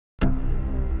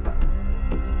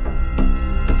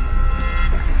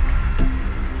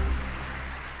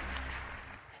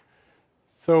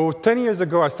So 10 years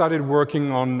ago, I started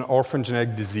working on orphan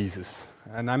genetic diseases.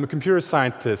 And I'm a computer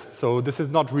scientist, so this is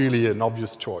not really an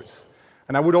obvious choice.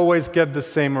 And I would always get the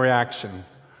same reaction.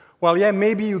 Well, yeah,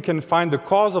 maybe you can find the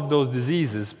cause of those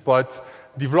diseases, but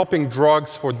developing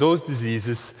drugs for those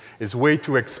diseases is way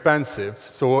too expensive.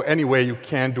 So anyway, you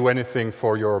can't do anything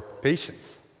for your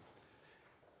patients.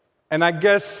 And I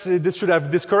guess this should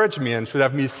have discouraged me and should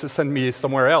have sent me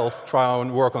somewhere else, try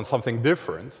and work on something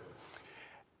different.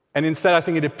 And instead, I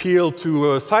think it appealed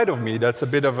to a side of me that's a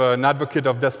bit of an advocate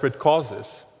of desperate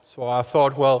causes. So I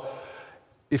thought, well,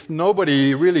 if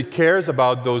nobody really cares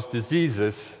about those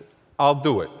diseases, I'll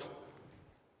do it.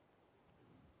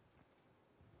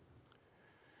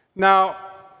 Now,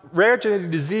 rare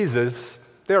genetic diseases,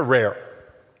 they're rare.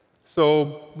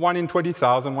 So 1 in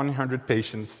 20,000, 1 in 100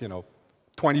 patients,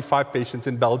 25 patients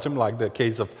in Belgium, like the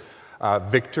case of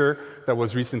Victor that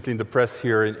was recently in the press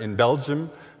here in Belgium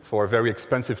for a very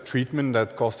expensive treatment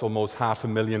that cost almost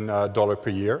 $500,000 per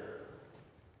year.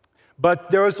 But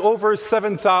there is over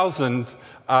 7,000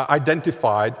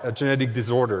 identified genetic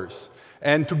disorders.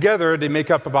 And together, they make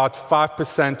up about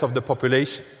 5% of the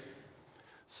population.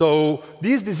 So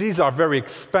these diseases are very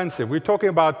expensive. We're talking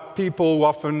about people who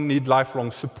often need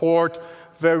lifelong support,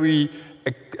 very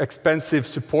expensive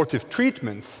supportive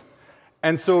treatments.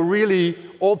 And so really,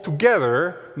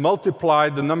 altogether, multiply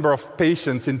the number of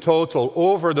patients in total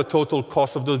over the total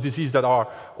cost of those diseases that are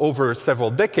over several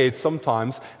decades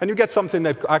sometimes, and you get something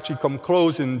that actually comes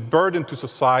close in burden to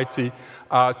society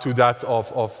to that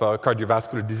of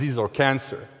cardiovascular disease or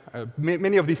cancer.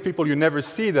 Many of these people, you never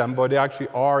see them, but they actually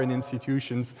are in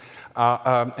institutions,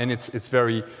 and it's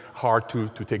very hard to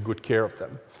take good care of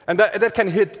them. And that can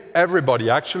hit everybody.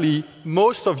 Actually,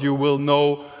 most of you will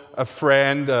know a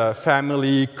friend,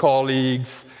 family,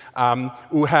 colleagues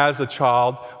who has a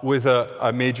child with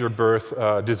a major birth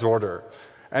disorder.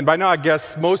 And by now, I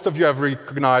guess most of you have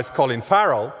recognized Colin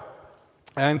Farrell.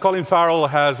 And Colin Farrell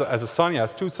has a son. He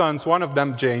has 2 sons. One of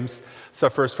them, James,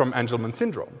 suffers from Angelman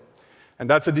syndrome. And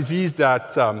that's a disease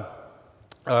that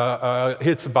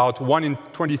hits about 1 in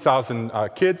 20,000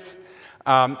 kids.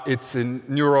 It's a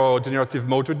neurodegenerative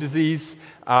motor disease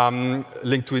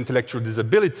linked to intellectual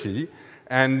disability.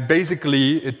 And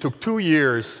basically, it took 2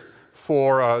 years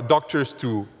for doctors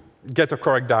to get a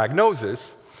correct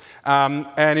diagnosis.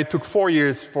 And it took 4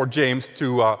 years for James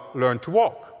to learn to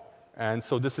walk. And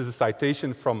so this is a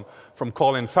citation from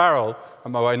Colin Farrell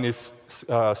when his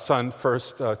son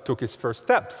first took his first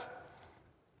steps.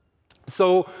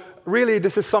 So really,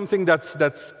 this is something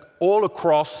that's all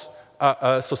across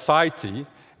society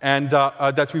and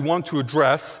that we want to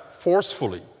address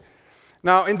forcefully.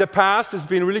 Now, in the past, it's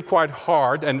been really quite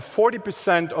hard, and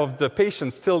 40% of the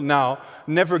patients still now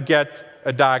never get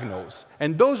a diagnosis.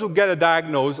 And those who get a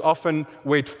diagnosis often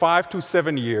wait 5 to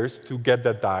 7 years to get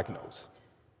that diagnosis.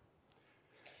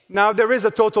 Now, there is a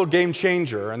total game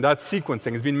changer, and that's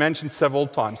sequencing. It's been mentioned several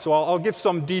times, so I'll give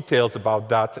some details about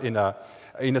that in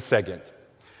a second.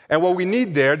 And what we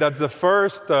need there, that's the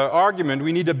first argument,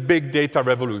 we need a big data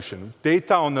revolution.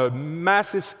 Data on a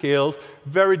massive scale,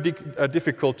 very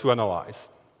difficult to analyze.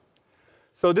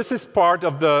 So this is part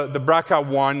of the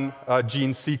BRCA1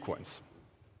 gene sequence.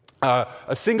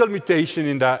 A single mutation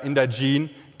in that gene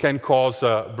can cause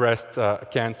breast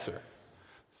cancer.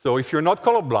 So if you're not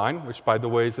colorblind, which by the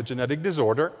way is a genetic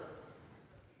disorder,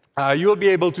 you'll be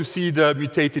able to see the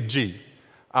mutated gene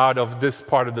out of this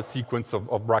part of the sequence of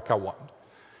BRCA1.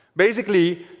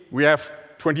 Basically, we have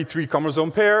 23 chromosome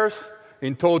pairs,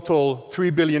 in total 3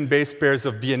 billion base pairs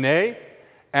of DNA,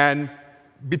 and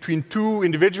between 2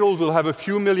 individuals we'll have a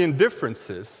few million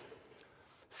differences.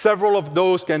 Several of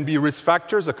those can be risk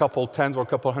factors, a couple tens or a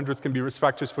couple hundreds can be risk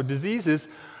factors for diseases,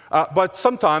 but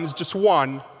sometimes just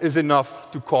one is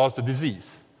enough to cause the disease.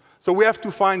 So we have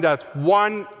to find that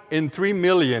 1 in 3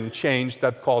 million change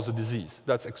that cause a disease.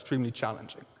 That's extremely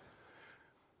challenging.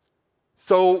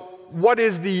 So what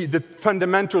is the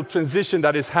fundamental transition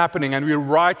that is happening, and we're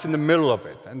right in the middle of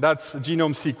it, and that's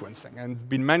genome sequencing. And it's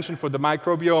been mentioned for the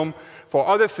microbiome, for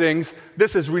other things,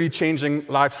 this is really changing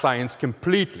life science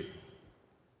completely.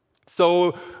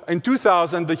 So in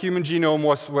 2000, the human genome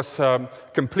was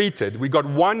completed. We got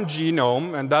 1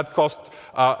 genome, and that cost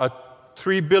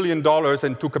 $3 billion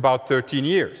and took about 13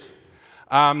 years.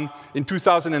 In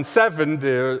 2007,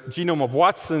 the genome of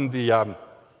Watson, the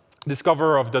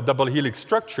discoverer of the double helix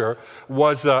structure,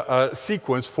 was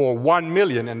sequenced for 1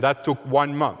 million, and that took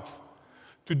 1 month.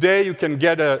 Today, you can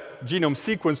get a genome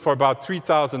sequence for about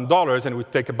 $3,000, and it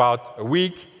would take about a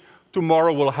week.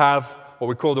 Tomorrow, we'll have what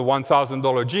we call the $1,000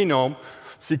 genome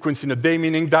sequence in a day,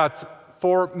 meaning that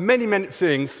for many, many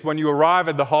things, when you arrive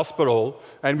at the hospital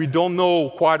and we don't know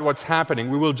quite what's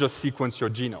happening, we will just sequence your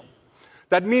genome.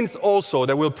 That means also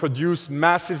that we'll produce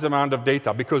massive amount of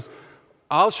data, because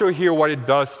I'll show here what it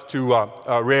does to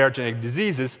rare genetic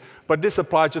diseases, but this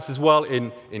applies just as well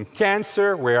in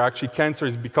cancer, where actually cancer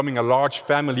is becoming a large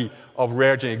family of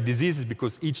rare genetic diseases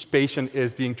because each patient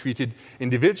is being treated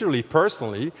individually,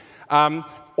 personally,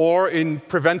 or in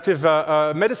preventive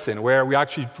medicine, where we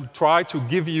actually try to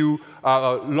give you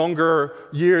longer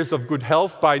years of good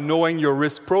health by knowing your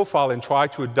risk profile and try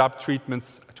to adapt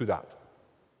treatments to that.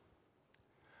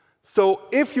 So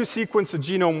if you sequence a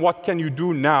genome, what can you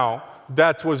do now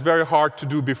that was very hard to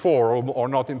do before, or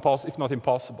not if not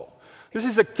impossible? This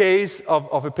is a case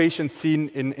of a patient seen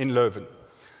in Leuven.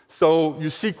 So you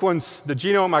sequence the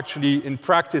genome actually in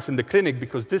practice in the clinic,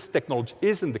 because this technology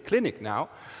is in the clinic now.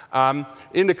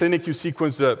 In the clinic, you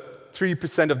sequence the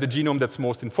 3% of the genome that's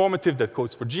most informative, that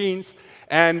codes for genes,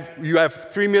 and you have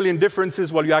 3 million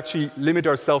differences. Well, you actually limit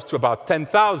ourselves to about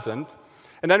 10,000.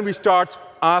 And then we start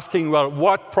asking, well,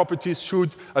 what properties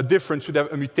should a difference, should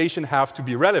a mutation have to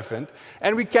be relevant?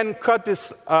 And we can cut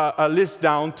this list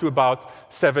down to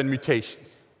about 7 mutations.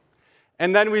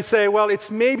 And then we say, well,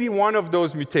 it's maybe one of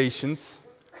those mutations,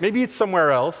 maybe it's somewhere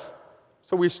else,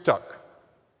 so we're stuck.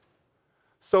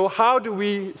 So how do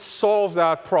we solve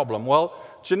that problem? Well,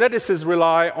 geneticists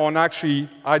rely on actually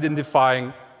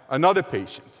identifying another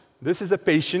patient. This is a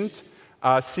patient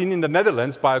seen in the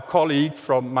Netherlands by a colleague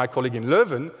from my colleague in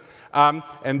Leuven.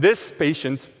 And this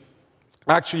patient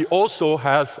actually also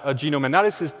has a genome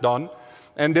analysis done.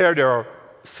 And there are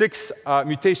 6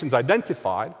 mutations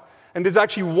identified. And there's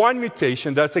actually one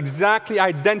mutation that's exactly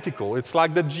identical. It's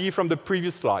like the G from the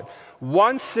previous slide.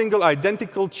 One single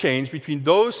identical change between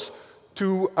those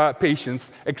 2 patients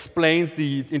explains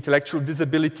the intellectual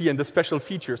disability and the special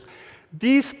features.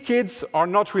 These kids are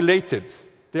not related.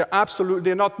 They're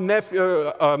not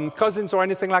cousins or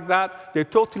anything like that. They're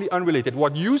totally unrelated.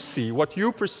 What you see, what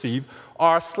you perceive,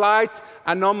 are slight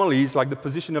anomalies like the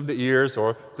position of the ears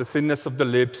or the thinness of the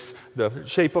lips, the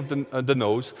shape of the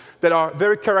nose, that are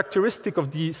very characteristic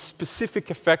of the specific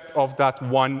effect of that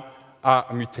one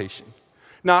mutation.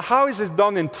 Now, how is this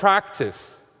done in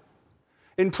practice?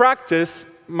 In practice,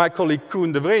 my colleague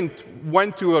Koen de Vriend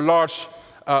went to a large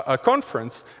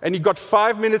conference, and he got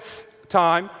 5 minutes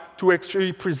time to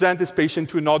actually present this patient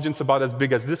to an audience about as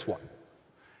big as this one.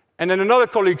 And then another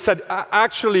colleague said,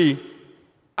 actually,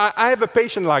 I have a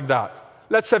patient like that.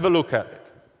 Let's have a look at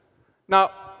it. Now,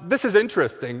 this is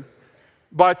interesting,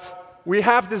 but we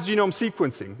have this genome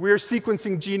sequencing. We are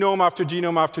sequencing genome after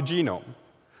genome after genome.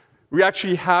 We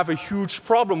actually have a huge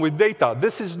problem with data.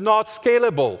 This is not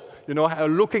scalable. You know,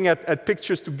 looking at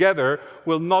pictures together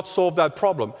will not solve that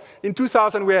problem. In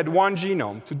 2000, we had 1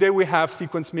 genome. Today, we have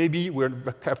sequenced maybe,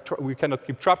 we cannot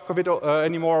keep track of it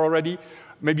anymore already,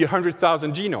 maybe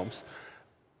 100,000 genomes.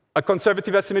 A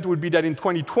conservative estimate would be that in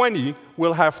 2020,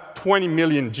 we'll have 20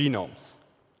 million genomes.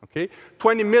 Okay?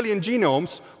 20 million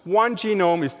genomes, 1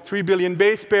 genome is 3 billion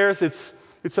base pairs.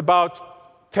 It's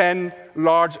about 10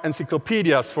 large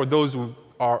encyclopedias for those who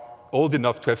are old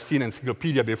enough to have seen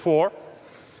encyclopedia before.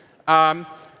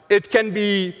 It can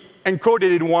be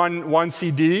encoded in one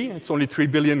CD. It's only 3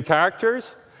 billion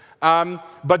characters.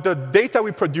 But the data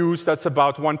we produce, that's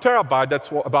about 1 terabyte. That's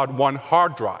about 1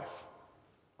 hard drive.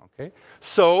 Okay?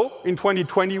 So in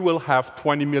 2020, we'll have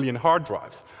 20 million hard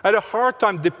drives. I had a hard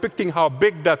time depicting how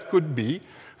big that could be.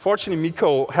 Fortunately,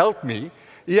 Mikko helped me.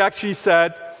 He actually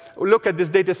said, look at this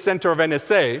data center of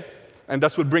NSA. And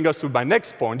that will bring us to my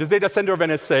next point. This data center of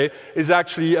NSA is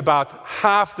actually about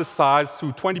half the size to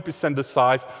 20% the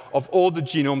size of all the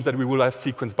genomes that we will have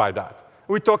sequenced by that.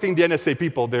 We're talking the NSA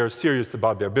people, they're serious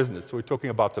about their business. We're talking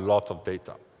about a lot of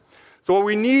data. So what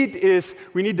we need is,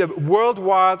 we need a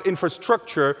worldwide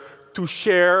infrastructure to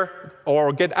share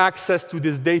or get access to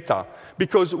this data,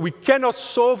 because we cannot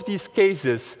solve these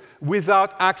cases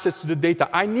without access to the data.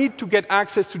 I need to get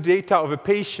access to data of a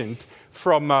patient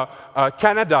from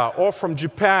Canada or from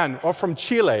Japan or from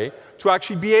Chile to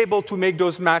actually be able to make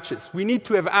those matches. We need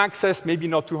to have access, maybe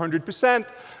not to 100%,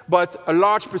 but a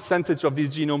large percentage of these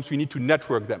genomes, we need to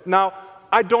network them. Now,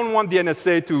 I don't want the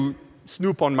NSA to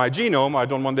snoop on my genome. I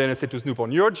don't want the NSA to snoop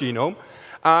on your genome.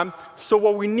 So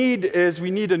what we need is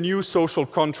we need a new social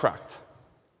contract.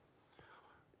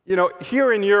 You know,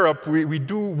 here in Europe, we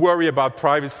do worry about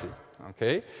privacy.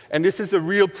 Okay? And this is a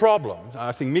real problem.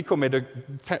 I think Mikko made a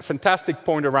fantastic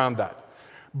point around that.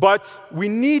 But we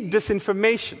need this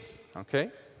information. Okay?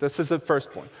 This is the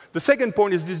first point. The second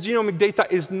point is this genomic data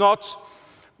is not,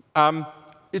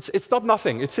 it's not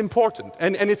nothing. It's important.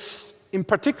 And it's, in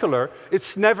particular,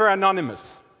 it's never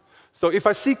anonymous. So if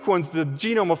I sequence the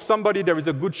genome of somebody, there is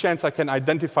a good chance I can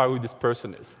identify who this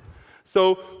person is.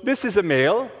 So this is a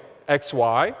male,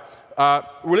 XY.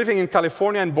 We're living in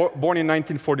California and born in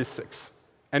 1946.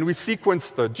 And we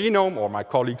sequenced the genome, or my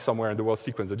colleague somewhere in the world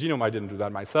sequenced the genome. I didn't do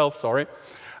that myself, sorry,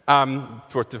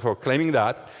 for claiming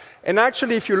that. And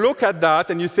actually, if you look at that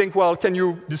and you think, well, can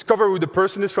you discover who the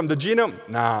person is from the genome?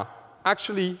 Nah,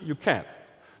 actually, you can't.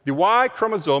 The Y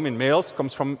chromosome in males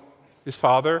comes from his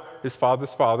father, his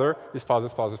father's father, his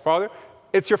father's father's father.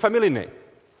 It's your family name.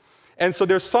 And so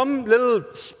there's some little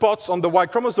spots on the Y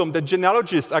chromosome that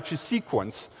genealogists actually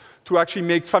sequence to actually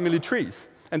make family trees.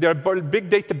 And there are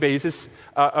big databases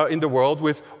in the world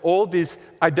with all these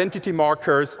identity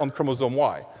markers on chromosome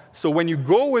Y. So when you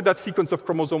go with that sequence of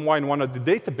chromosome Y in one of the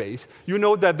databases, you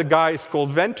know that the guy is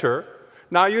called Venter.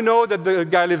 Now you know that the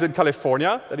guy lives in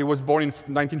California, that he was born in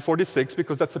 1946,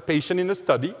 because that's a patient in a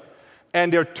study.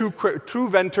 And there are two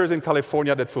Venters in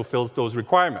California that fulfills those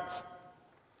requirements.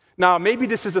 Now, maybe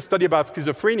this is a study about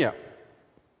schizophrenia.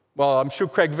 Well, I'm sure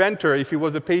Craig Venter, if he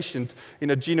was a patient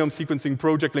in a genome sequencing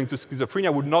project linked to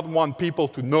schizophrenia, would not want people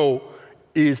to know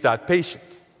he is that patient.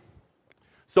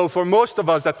 So for most of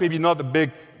us, that's maybe not a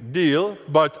big deal,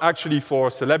 but actually for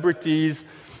celebrities,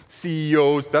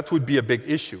 CEOs, that would be a big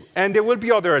issue. And there will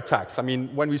be other attacks. I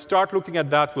mean, when we start looking at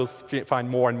that, we'll find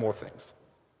more and more things.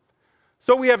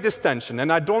 So we have this tension,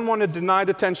 and I don't want to deny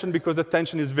the tension because the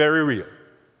tension is very real.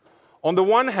 On the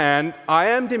one hand, I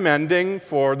am demanding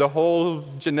for the whole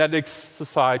genetics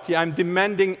society, I'm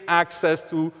demanding access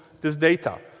to this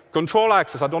data. Control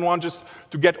access. I don't want just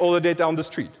to get all the data on the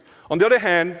street. On the other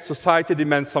hand, society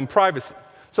demands some privacy.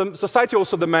 So society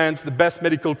also demands the best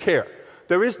medical care.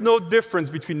 There is no difference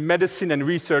between medicine and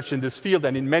research in this field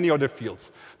and in many other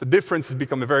fields. The difference has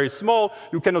become very small.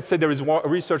 You cannot say there is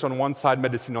research on one side,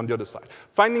 medicine on the other side.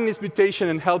 Finding this mutation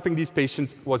and helping these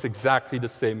patients was exactly the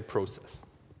same process.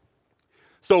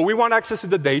 So we want access to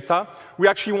the data. We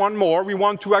actually want more. We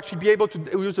want to actually be able to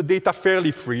use the data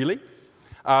fairly freely.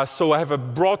 So I have a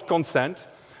broad consent.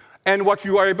 And what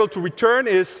we are able to return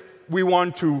is we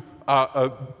want to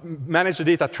manage the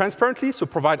data transparently, so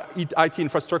provide IT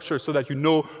infrastructure so that you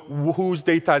know whose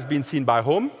data has been seen by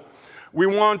whom. We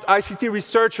want ICT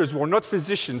researchers who are not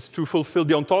physicians to fulfill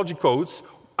the ontology codes.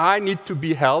 I need to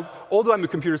be held, although I'm a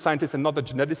computer scientist and not a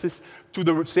geneticist, to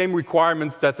the same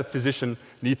requirements that the physician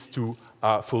needs to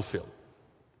fulfill.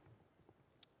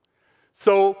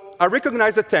 So I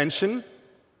recognize the tension,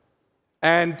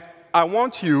 and I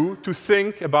want you to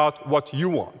think about what you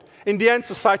want. In the end,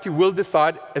 society will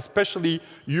decide, especially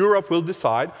Europe will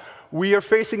decide. We are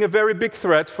facing a very big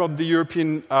threat from the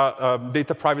European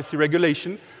data privacy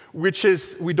regulation, which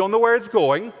is, we don't know where it's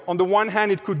going. On the one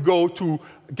hand, it could go to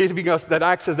giving us that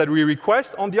access that we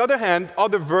request. On the other hand,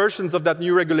 other versions of that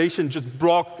new regulation just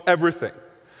block everything.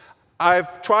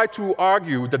 I've tried to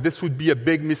argue that this would be a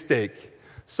big mistake.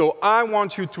 So I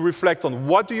want you to reflect on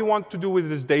what do you want to do with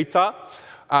this data,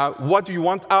 what do you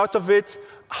want out of it,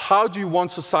 how do you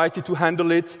want society to handle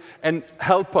it, and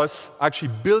help us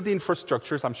actually build the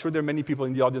infrastructures. I'm sure there are many people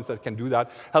in the audience that can do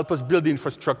that. Help us build the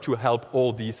infrastructure to help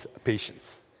all these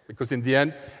patients. Because in the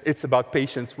end, it's about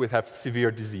patients who have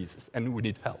severe diseases, and we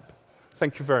need help.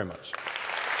 Thank you very much.